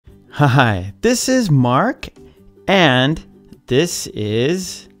Hi, this is Mark, and this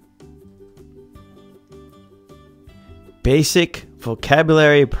is Basic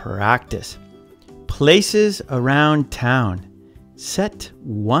Vocabulary Practice. Places around town. Set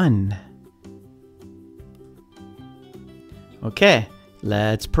 1. Okay,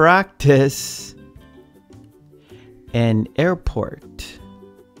 let's practice. An airport.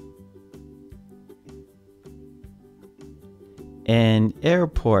 An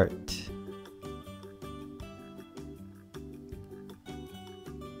airport.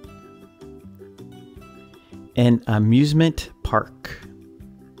 An amusement park.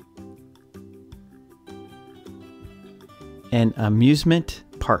 An amusement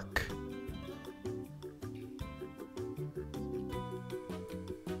park.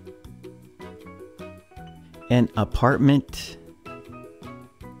 An apartment.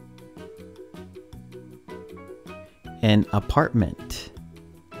 An apartment.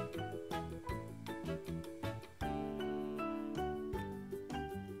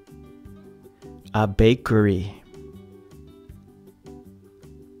 A bakery.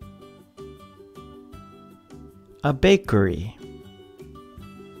 A bakery.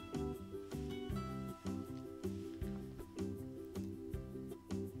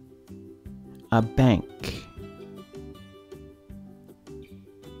 A bank.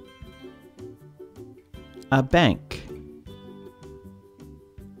 A bank.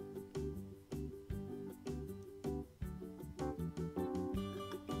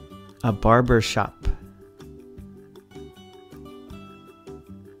 A barber shop.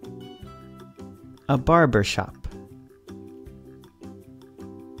 A barber shop.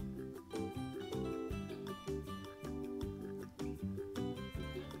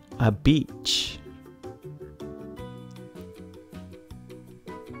 A beach.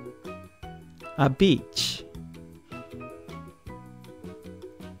 A beach.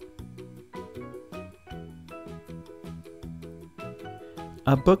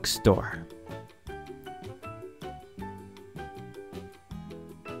 A bookstore.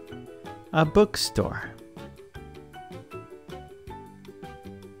 A bookstore.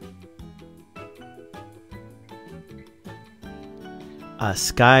 A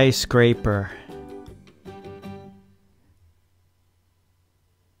skyscraper.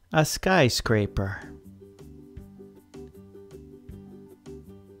 A skyscraper.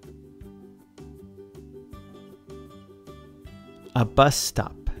 A bus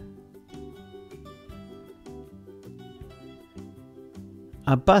stop.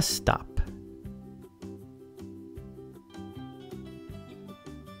 A bus stop.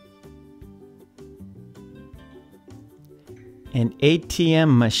 An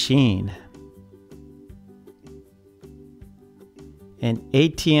ATM machine. An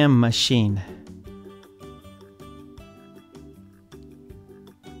ATM machine.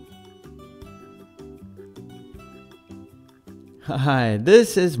 Hi,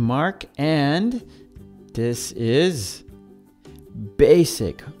 this is Mark, and this is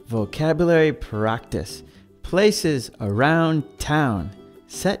Basic Vocabulary Practice. Places around town.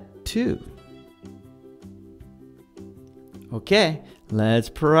 Set 2. Okay, let's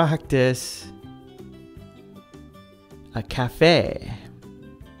practice. A cafe.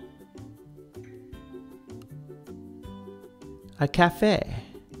 A cafe.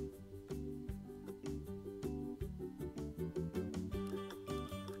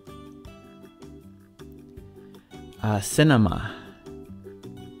 A cinema.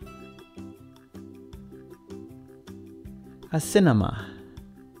 A cinema.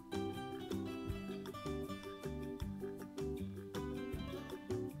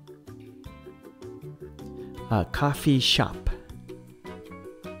 A coffee shop.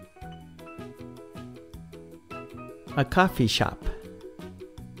 A coffee shop.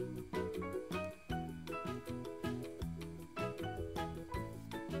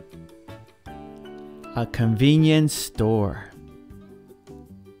 A convenience store.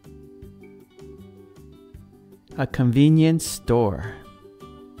 A convenience store.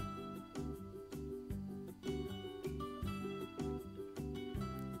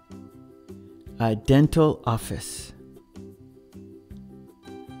 A dental office.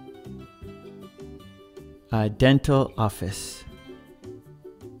 A dental office.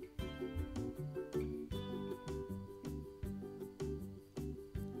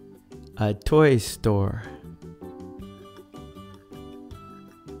 A toy store.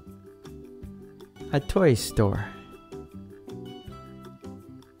 A toy store.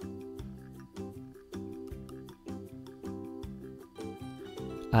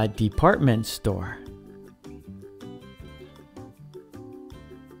 A department store.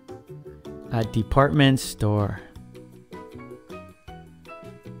 A department store.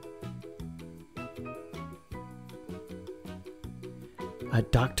 A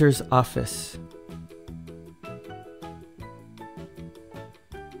doctor's office.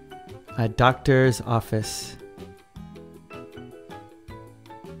 A doctor's office.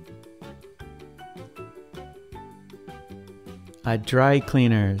 A dry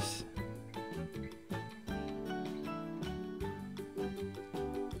cleaner's.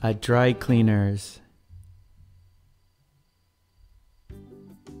 A dry cleaner's.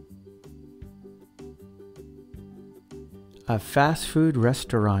 A fast food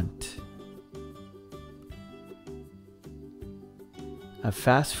restaurant. A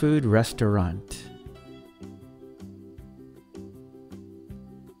fast food restaurant.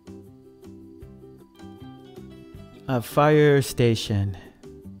 A fire station.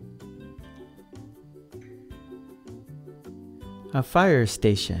 A fire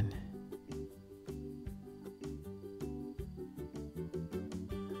station.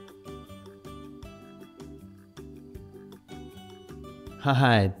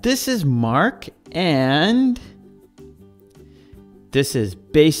 Hi, this is Mark, and this is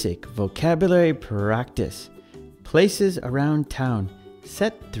Basic Vocabulary Practice. Places around town,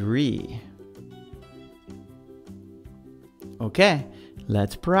 set 3. Okay,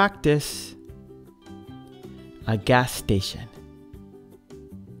 let's practice. A gas station.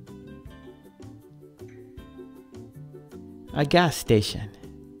 A gas station.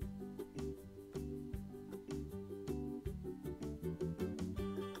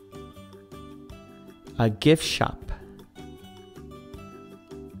 A gift shop.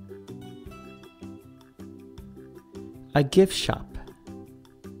 A gift shop.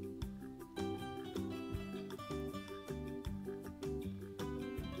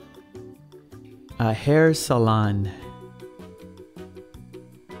 A hair salon.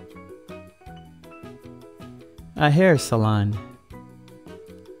 A hair salon.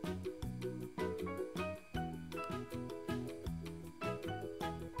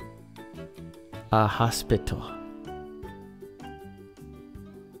 A hospital.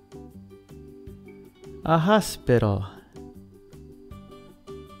 A hospital.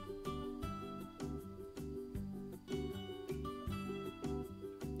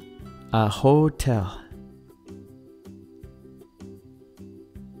 A hotel.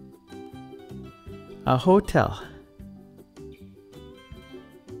 A hotel.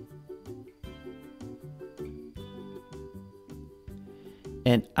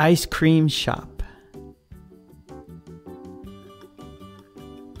 An ice cream shop.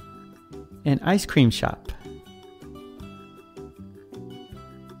 An ice cream shop.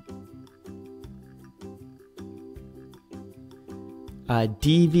 A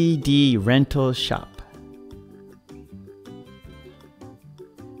DVD rental shop.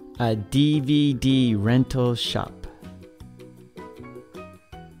 A DVD rental shop.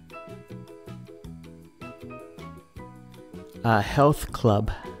 A health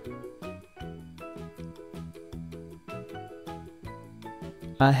club.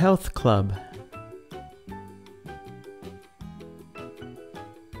 A health club.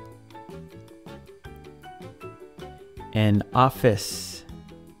 An office.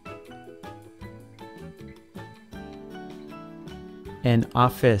 An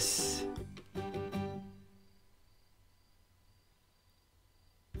office.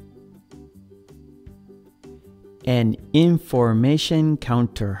 An information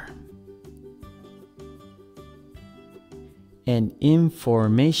counter. An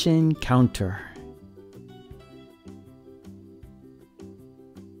information counter.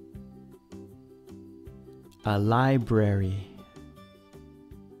 A library.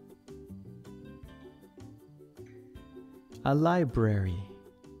 A library.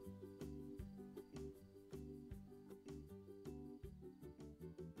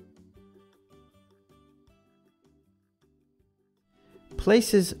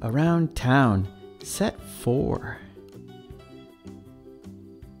 Places around town, set 4.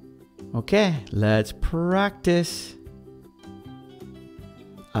 Okay, let's practice.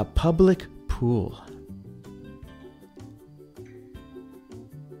 A public pool.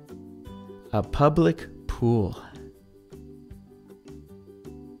 A public pool.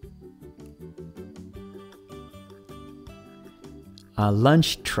 A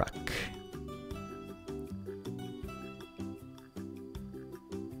lunch truck.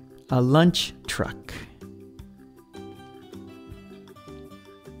 A lunch truck.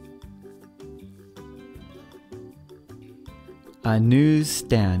 A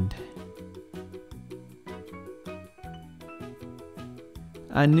newsstand.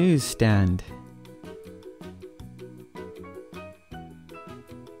 A newsstand.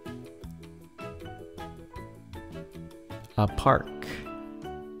 A park.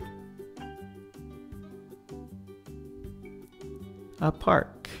 A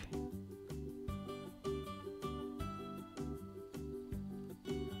park.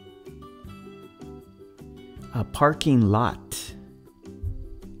 A parking lot.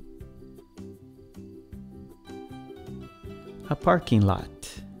 A parking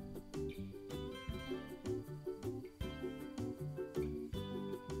lot.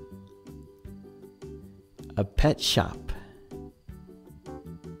 A pet shop.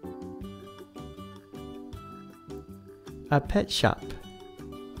 A pet shop.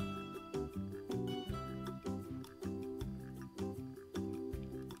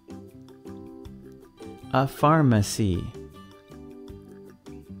 A pharmacy.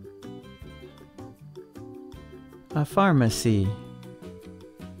 A pharmacy.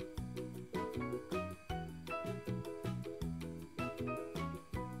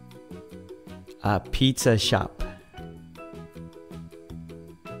 A pizza shop.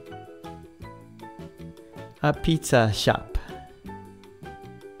 A pizza shop.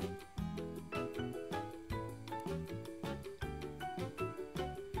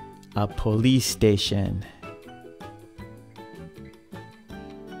 A police station.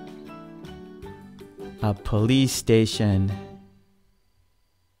 A police station.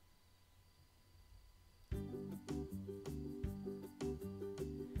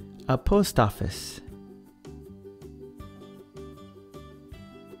 A post office.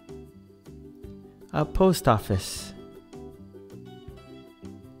 A post office.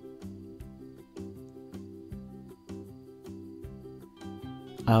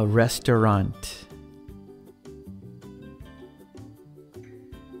 A restaurant.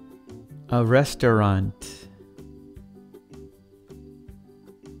 A restaurant.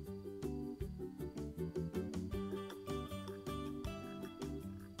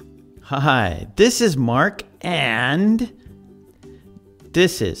 Hi, this is Mark, and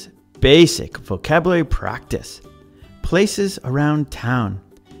this is Basic Vocabulary Practice. Places around town.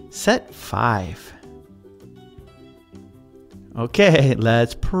 Set 5. Okay,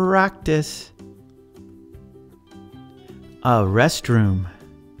 let's practice. A restroom.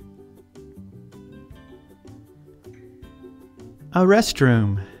 A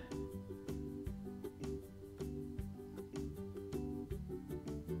restroom.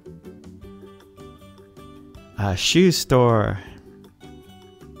 A shoe store.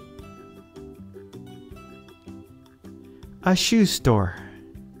 A shoe store.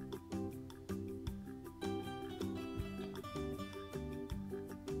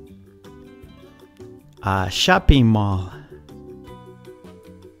 A shopping mall.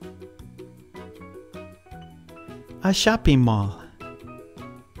 A shopping mall.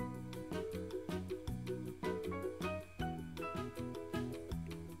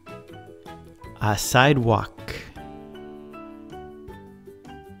 A sidewalk.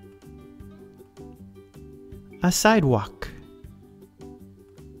 A sidewalk.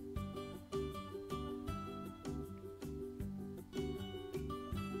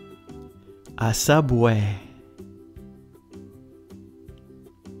 A subway.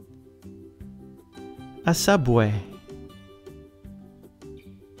 A subway.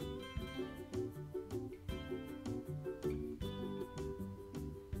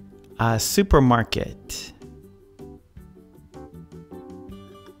 A supermarket.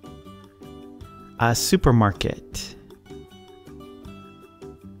 A supermarket.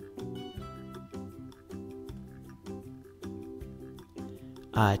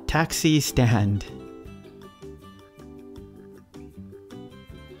 A taxi stand.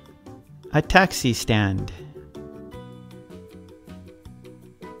 A taxi stand.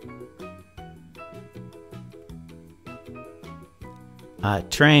 A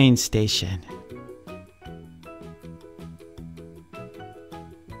train station.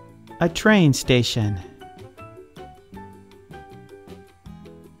 A train station.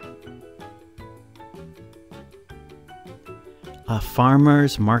 A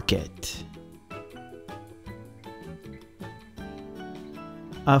farmer's market.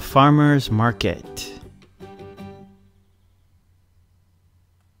 A farmer's market.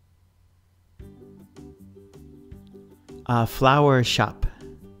 A flower shop.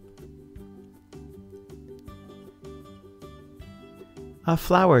 A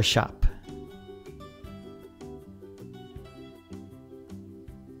flower shop.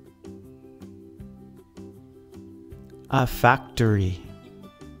 A factory.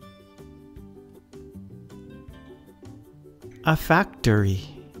 A factory.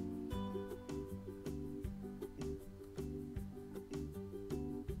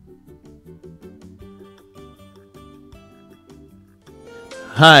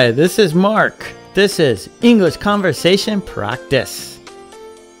 Hi, this is Mark. This is English Conversation Practice.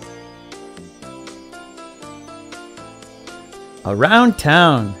 Around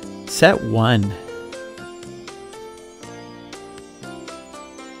town, set 1.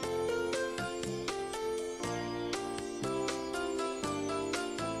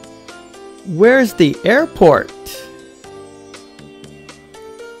 Where's the airport?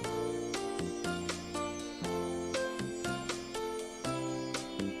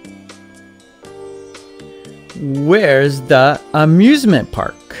 Where's the amusement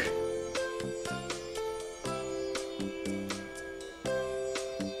park?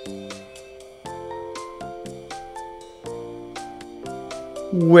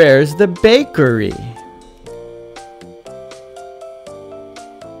 Where's the bakery?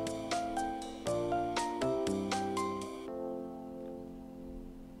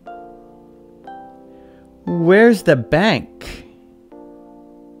 Where's the bank?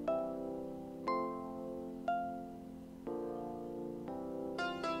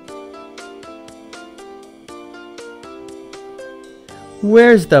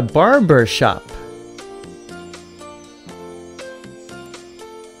 Where's the barber shop?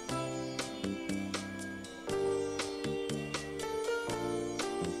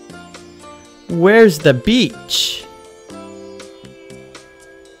 Where's the beach?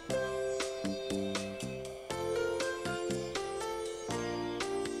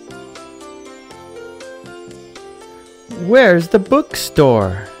 Where's the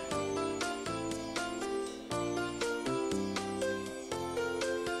bookstore?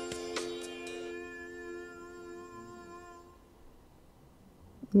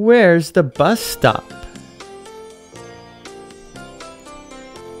 Where's the bus stop?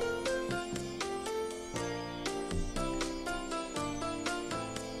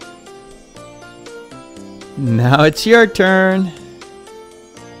 Now it's your turn.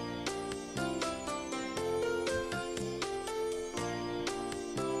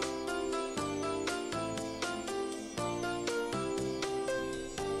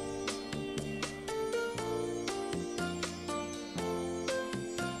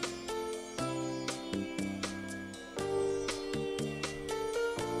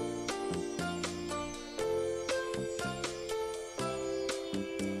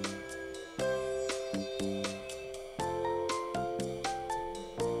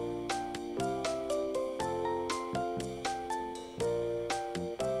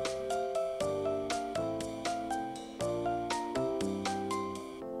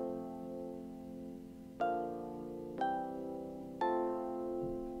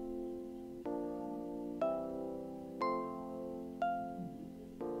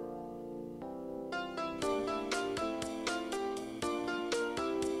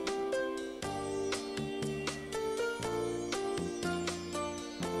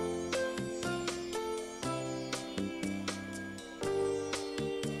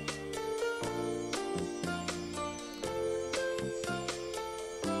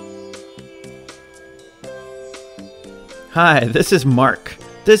 Hi, this is Mark.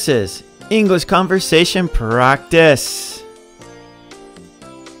 This is English Conversation Practice.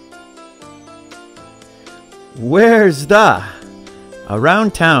 Where's the?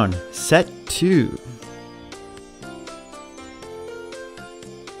 Around town, set 2.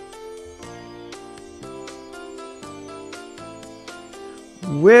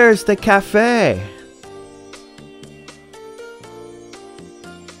 Where's the cafe?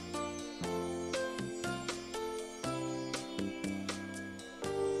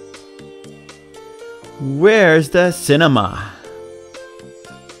 Where's the cinema?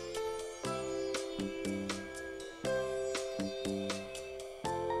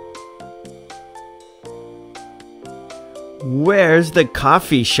 Where's the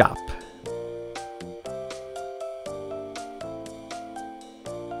coffee shop?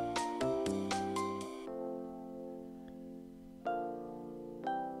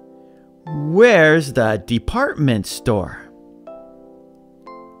 Where's the department store?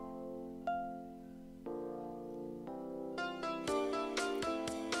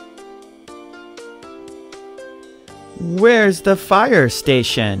 Where's the fire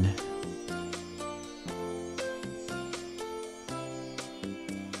station?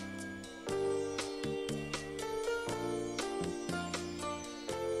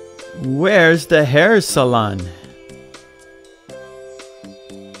 Where's the hair salon?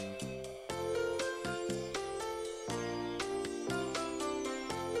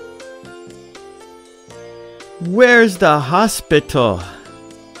 Where's the hospital?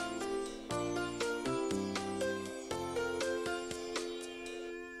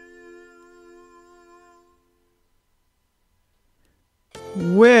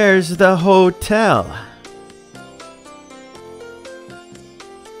 Where's the hotel?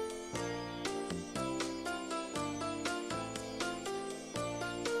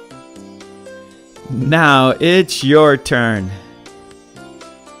 Now it's your turn.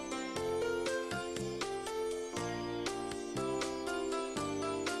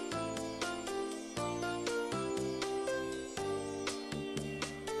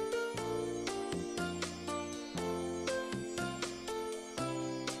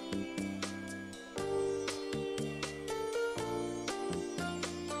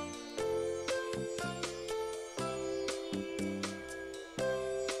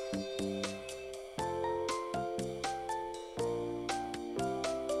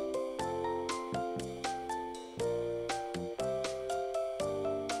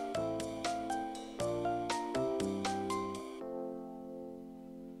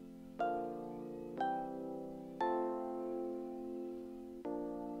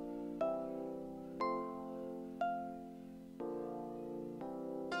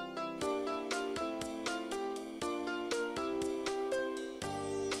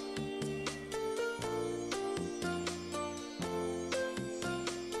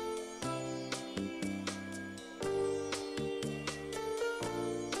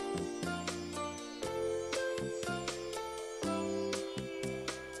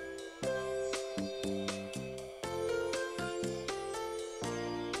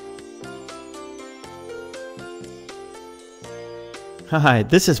 Hi,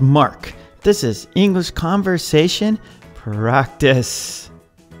 this is Mark. This is English Conversation Practice.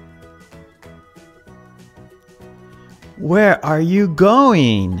 Where are you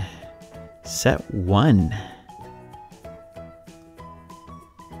going? Set 1.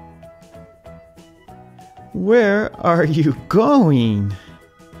 Where are you going?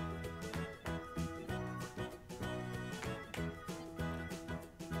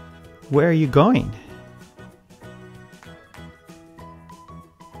 Where are you going?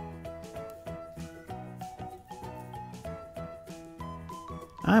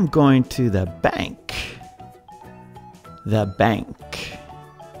 I'm going to the bank. The bank.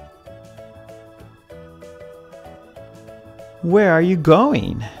 Where are you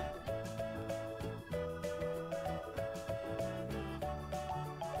going?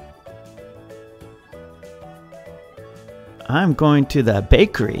 I'm going to the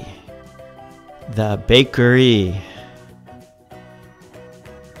bakery. The bakery.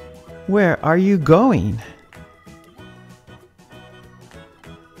 Where are you going?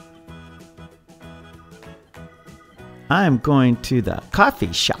 I'm going to the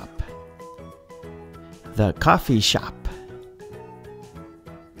coffee shop. The coffee shop.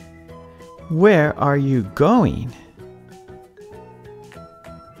 Where are you going?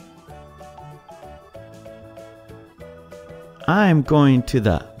 I'm going to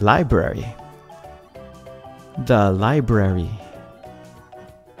the library. The library.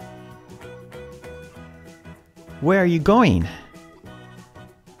 Where are you going?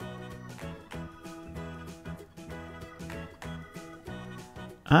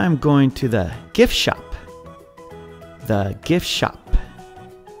 I'm going to the gift shop. The gift shop.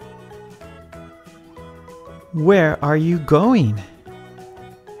 Where are you going?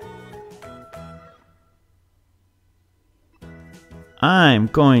 I'm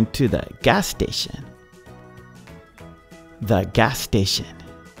going to the gas station. The gas station.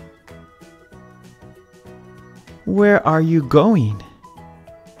 Where are you going?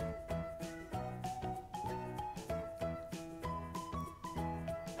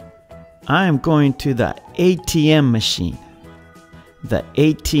 I'm going to the ATM machine. The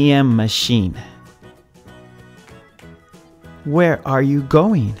ATM machine. Where are you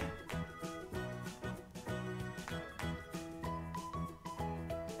going?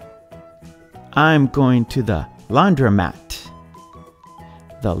 I'm going to the laundromat.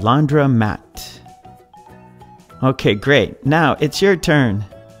 The laundromat. Okay, great. Now it's your turn.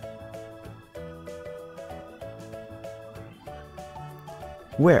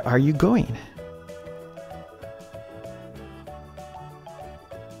 Where are you going?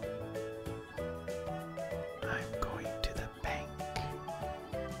 I'm going to the bank.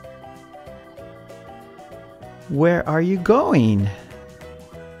 Where are you going?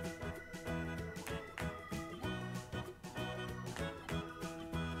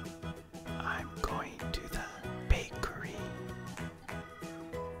 I'm going to the bakery.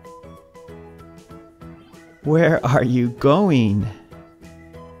 Where are you going?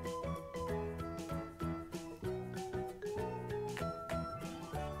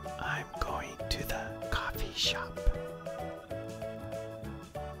 I'm going to the coffee shop.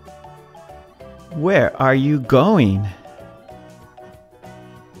 Where are you going?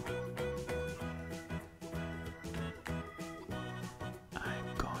 I'm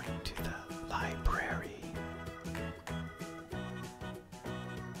going to the library.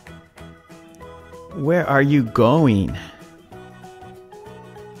 Where are you going?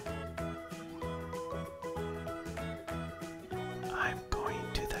 I'm going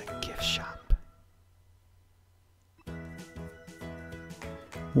to the gift shop.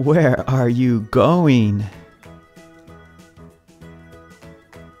 Where are you going?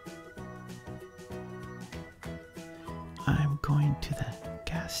 I'm going to the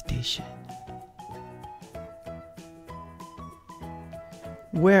gas station.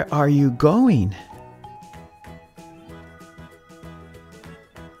 Where are you going?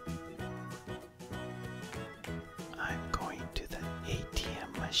 I'm going to the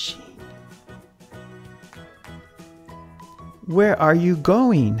ATM machine. Where are you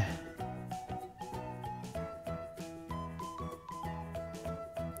going?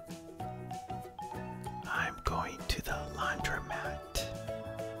 I'm going to the laundromat.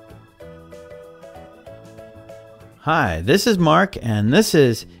 Hi, this is Mark, and this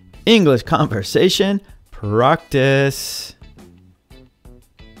is English Conversation Practice.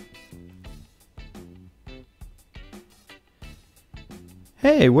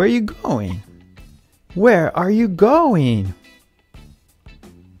 Hey, where are you going? Where are you going?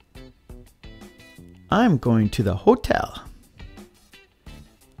 I'm going to the hotel.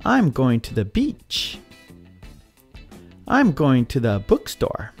 I'm going to the beach. I'm going to the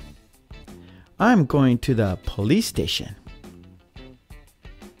bookstore. I'm going to the police station.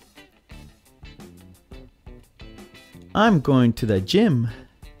 I'm going to the gym.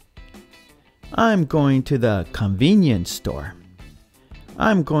 I'm going to the convenience store.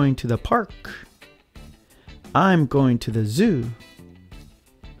 I'm going to the park. I'm going to the zoo.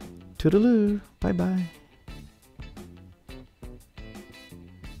 Toodaloo. Bye-bye.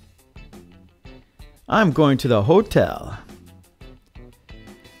 I'm going to the hotel.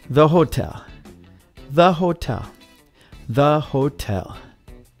 The hotel. The hotel. The hotel.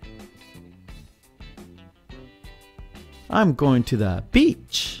 I'm going to the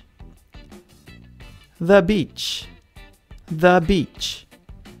beach. The beach. The beach.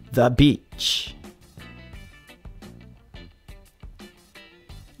 The beach.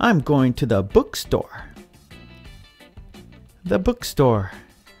 I'm going to the bookstore. The bookstore.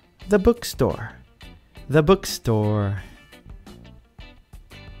 The bookstore. The bookstore.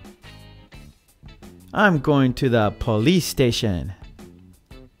 I'm going to the police station.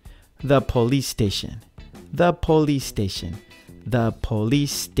 The police station. The police station. The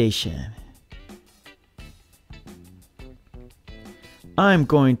police station. I'm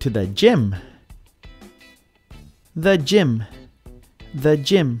going to the gym. The gym. The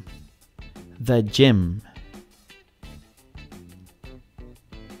gym. The gym.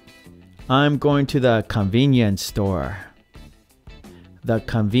 I'm going to the convenience store. The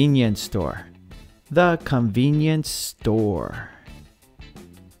convenience store. The convenience store.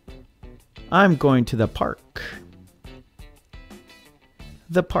 I'm going to the park.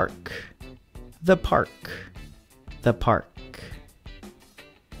 The park. The park. The park.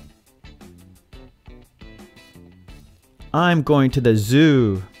 I'm going to the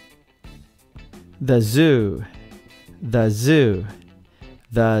zoo. The zoo. The zoo.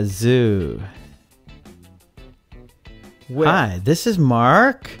 The zoo. Hi, this is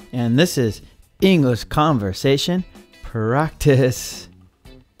Mark, and this is English Conversation Practice.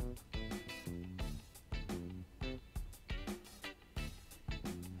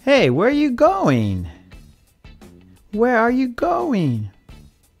 Hey, where are you going? Where are you going?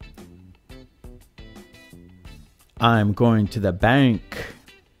 I'm going to the bank.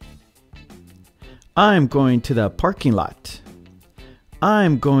 I'm going to the parking lot.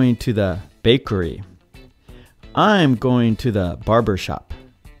 I'm going to the bakery. I'm going to the barber shop.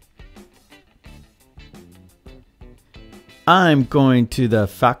 I'm going to the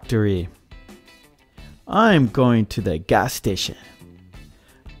factory. I'm going to the gas station.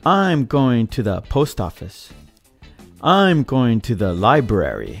 I'm going to the post office. I'm going to the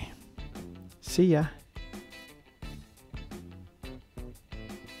library. See ya.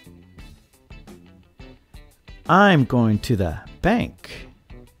 I'm going to the bank.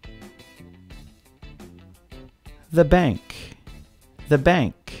 The bank. The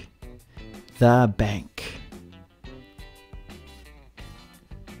bank. The bank.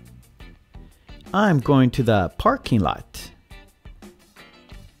 I'm going to the parking lot.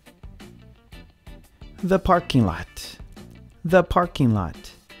 The parking lot. The parking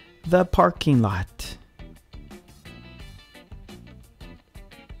lot. The parking lot.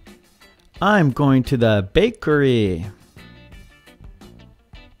 I'm going to the bakery.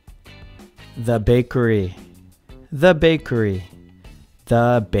 The bakery. The bakery.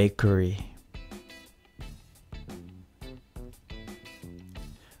 The bakery.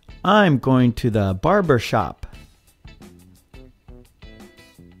 I'm going to the barber shop.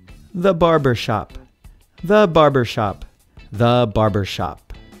 The barber shop. The barber shop. The barber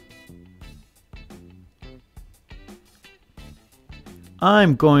shop.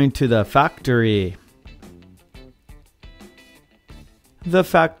 I'm going to the factory. The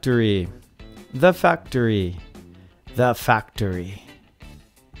factory. The factory. The factory.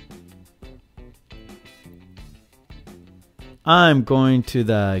 I'm going to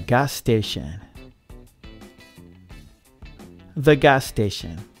the gas station. The gas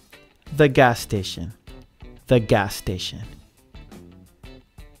station. The gas station. The gas station.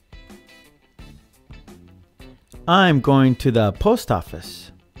 I'm going to the post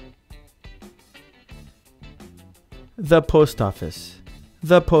office. The post office.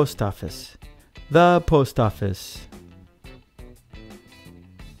 The post office. The post office.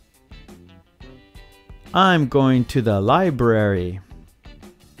 I'm going to the library.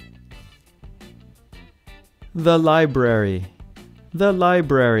 The library. The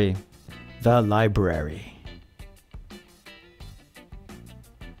library. The library.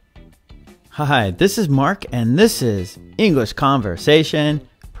 Hi, this is Mark, and this is English Conversation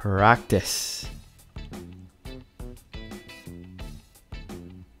Practice.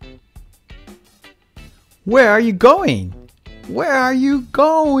 Where are you going? Where are you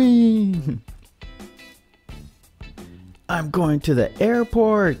going? I'm going to the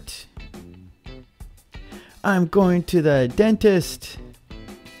airport. I'm going to the dentist.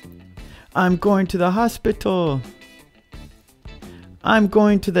 I'm going to the hospital. I'm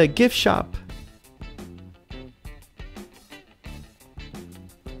going to the gift shop.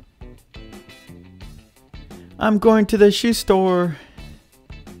 I'm going to the shoe store.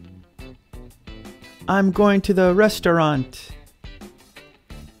 I'm going to the restaurant.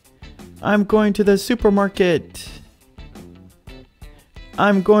 I'm going to the supermarket.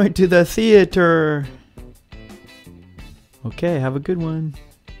 I'm going to the theater. Okay, have a good one.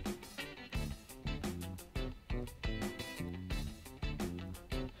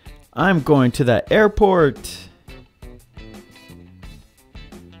 I'm going to the airport.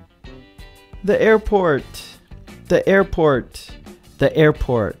 The airport. The airport. The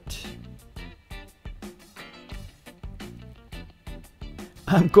airport.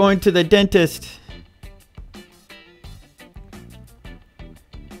 I'm going to the dentist.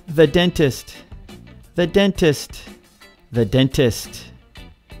 The dentist. The dentist. The dentist.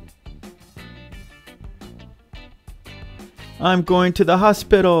 I'm going to the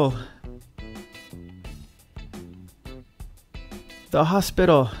hospital. The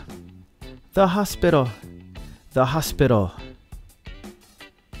hospital. The hospital. The hospital.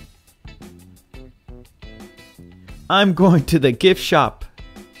 I'm going to the gift shop.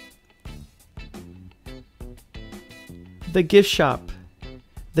 The gift shop.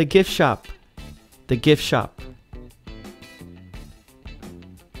 The gift shop. The gift shop.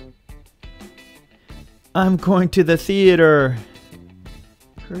 I'm going to the theater.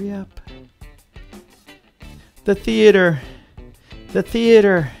 Hurry up. The theater. The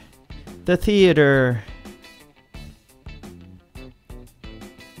theater. The theater.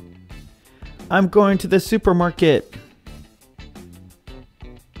 I'm going to the supermarket.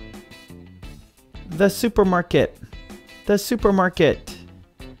 The supermarket. The supermarket.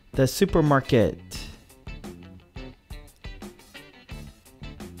 The supermarket.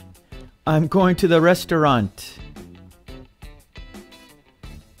 I'm going to the restaurant.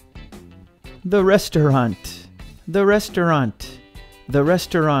 The restaurant. The restaurant. The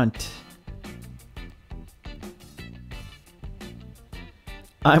restaurant.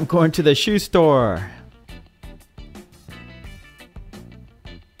 I'm going to the shoe store.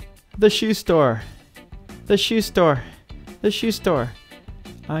 The shoe store. The shoe store. The shoe store.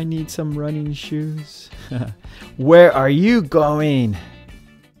 I need some running shoes. Where are you going?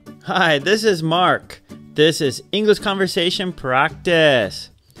 Hi, this is Mark. This is English Conversation Practice.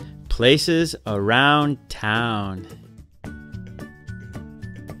 Places around town.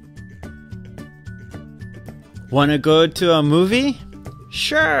 Wanna go to a movie?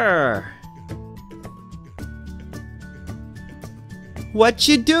 Sure. What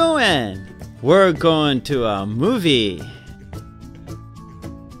you doing? We're going to a movie.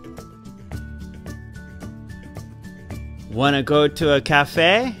 Wanna go to a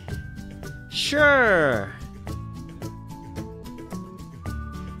cafe? Sure.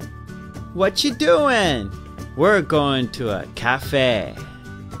 What you doing? We're going to a cafe.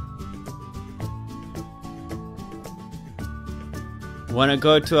 Wanna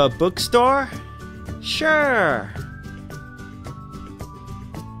go to a bookstore? Sure.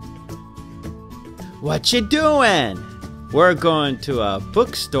 What you doing? We're going to a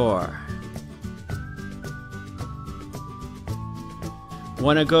bookstore.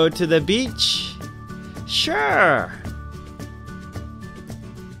 Wanna go to the beach? Sure.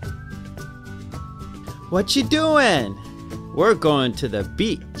 What you doing? We're going to the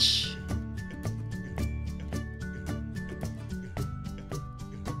beach.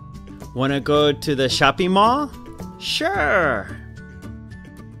 Wanna go to the shopping mall? Sure.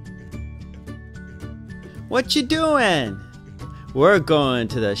 What you doing? We're going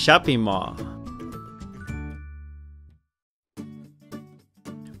to the shopping mall.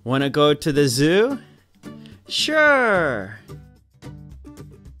 Wanna go to the zoo? Sure.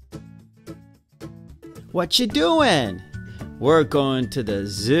 What you doing? We're going to the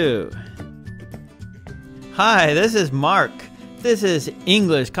zoo. Hi, this is Mark. This is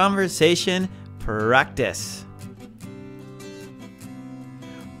English Conversation Practice.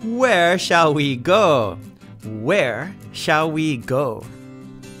 Where shall we go? Where shall we go?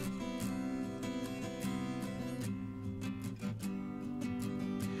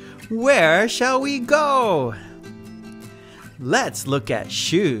 Where shall we go? Let's look at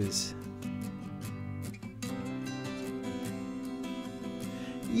shoes.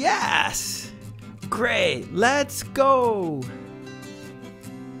 Yes! Great! Let's go!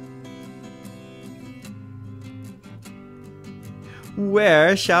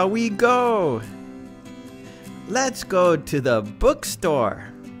 Where shall we go? Let's go to the bookstore.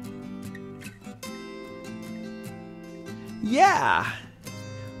 Yeah!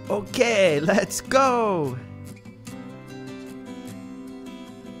 Okay, let's go!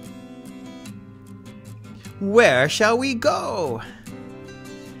 Where shall we go?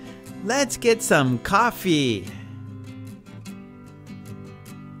 Let's get some coffee.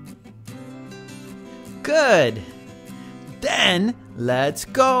 Good. Then let's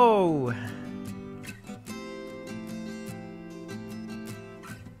go.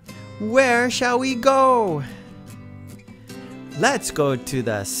 Where shall we go? Let's go to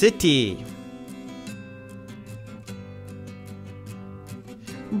the city.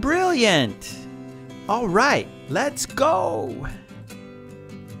 Brilliant. All right, let's go.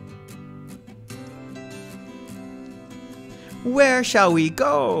 Where shall we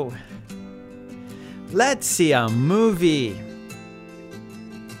go? Let's see a movie.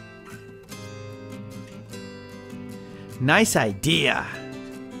 Nice idea.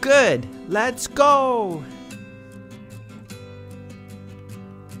 Good, let's go.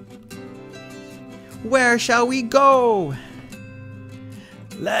 Where shall we go?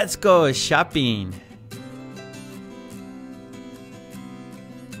 Let's go shopping.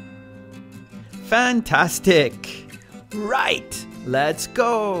 Fantastic. Right, let's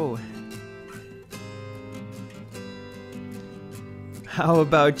go. How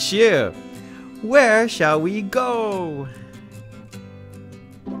about you? Where shall we go?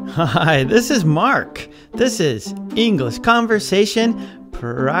 Hi, this is Mark. This is English Conversation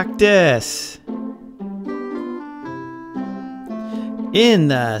Practice. In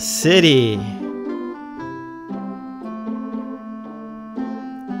the city.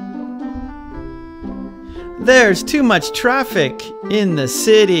 There's too much traffic in the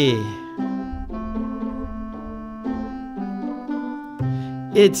city.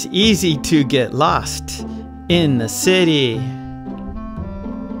 It's easy to get lost in the city.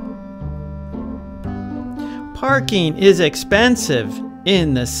 Parking is expensive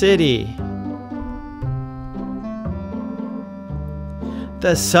in the city.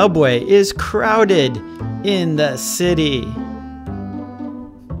 The subway is crowded in the city.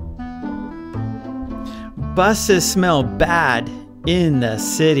 Buses smell bad in the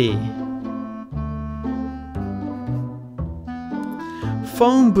city.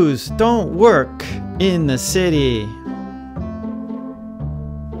 Phone booths don't work in the city.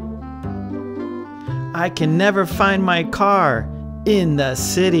 I can never find my car in the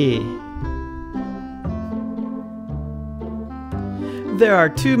city. There are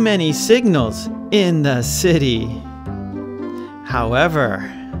too many signals in the city.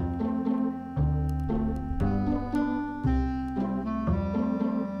 However,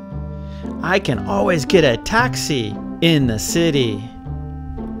 I can always get a taxi in the city.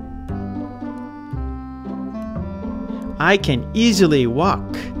 I can easily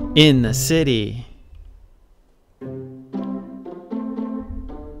walk in the city.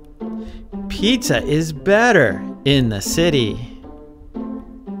 Pizza is better in the city.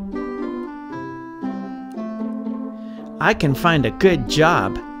 I can find a good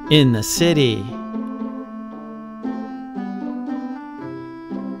job in the city.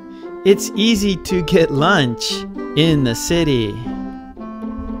 It's easy to get lunch in the city.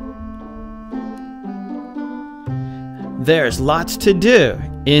 There's lots to do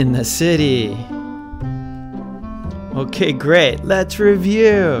in the city. Okay, great. Let's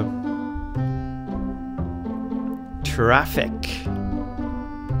review. Traffic.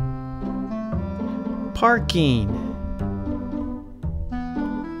 Parking.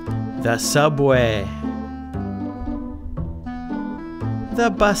 The subway.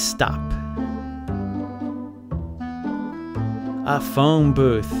 The bus stop. A phone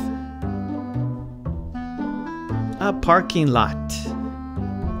booth. A parking lot.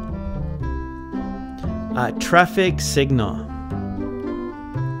 A traffic signal.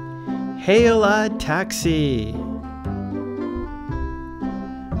 Hail a taxi.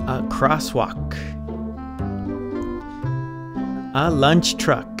 A crosswalk. A lunch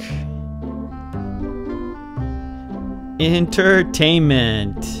truck.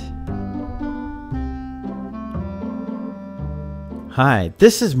 Entertainment. Hi,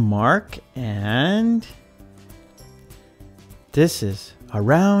 this is Mark, and this is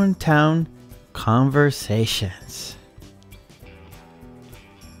Around Town Conversations.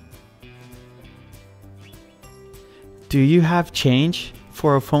 Do you have change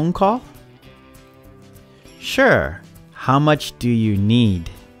for a phone call? Sure. How much do you need?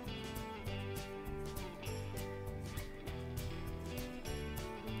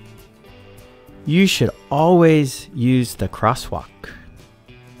 You should always use the crosswalk.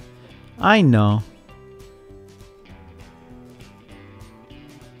 I know.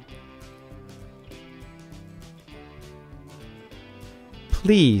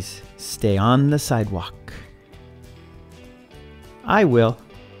 Please stay on the sidewalk. I will.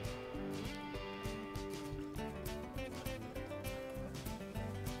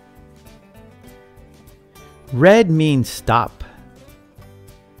 Red means stop.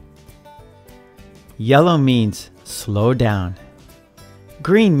 Yellow means slow down.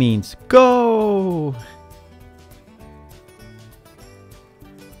 Green means go.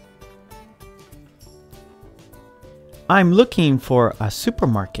 I'm looking for a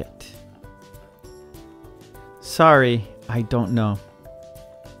supermarket. Sorry, I don't know.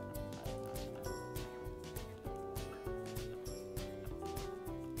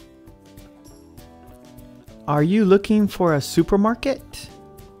 Are you looking for a supermarket?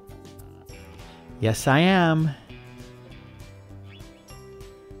 Yes, I am.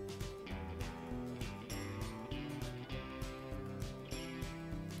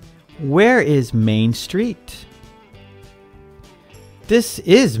 Where is Main Street? This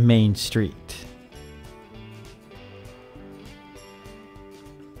is Main Street.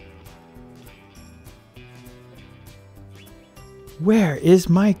 Where is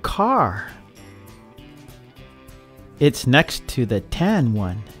my car? It's next to the tan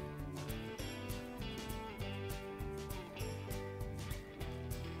one.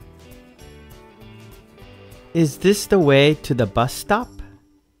 Is this the way to the bus stop?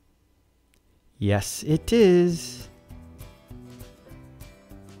 Yes, it is.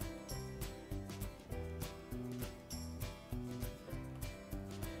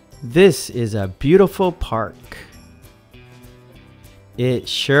 This is a beautiful park. It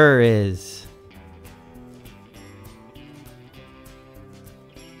sure is.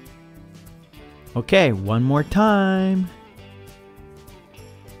 Okay, one more time.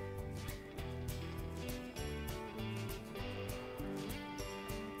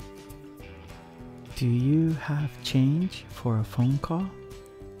 Do you have change for a phone call?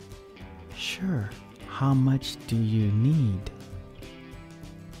 Sure. How much do you need?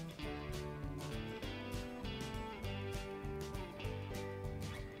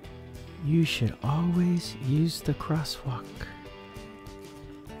 You should always use the crosswalk.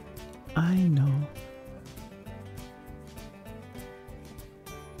 I know.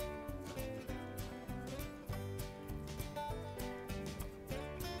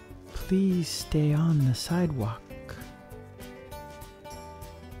 Please stay on the sidewalk.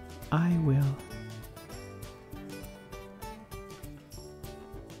 I will.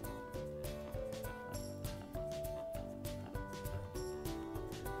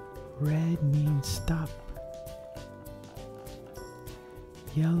 Red means stop.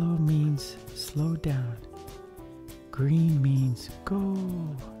 Yellow means slow down. Green means go.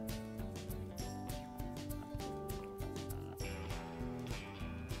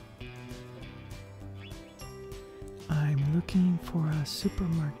 I'm looking for a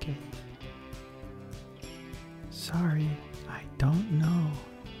supermarket. Sorry, I don't know.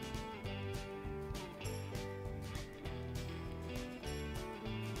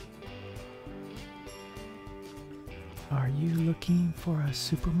 Are you looking for a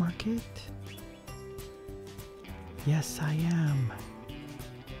supermarket? Yes, I am.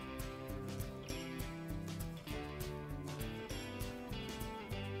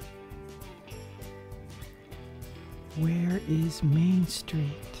 Where is Main Street?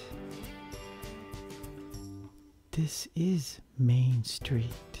 This is Main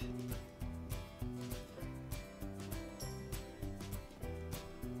Street.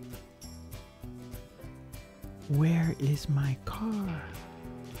 Where is my car?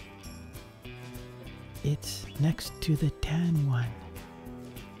 It's next to the tan one.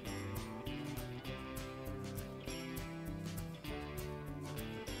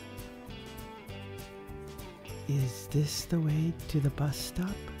 Is this the way to the bus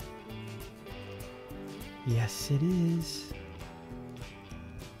stop? Yes, it is.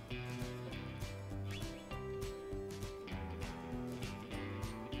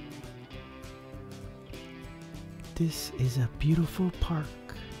 This is a beautiful park.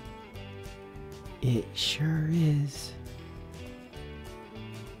 It sure is.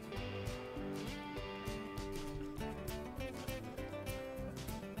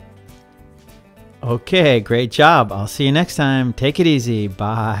 Okay, great job. I'll see you next time. Take it easy.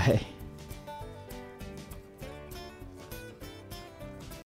 Bye.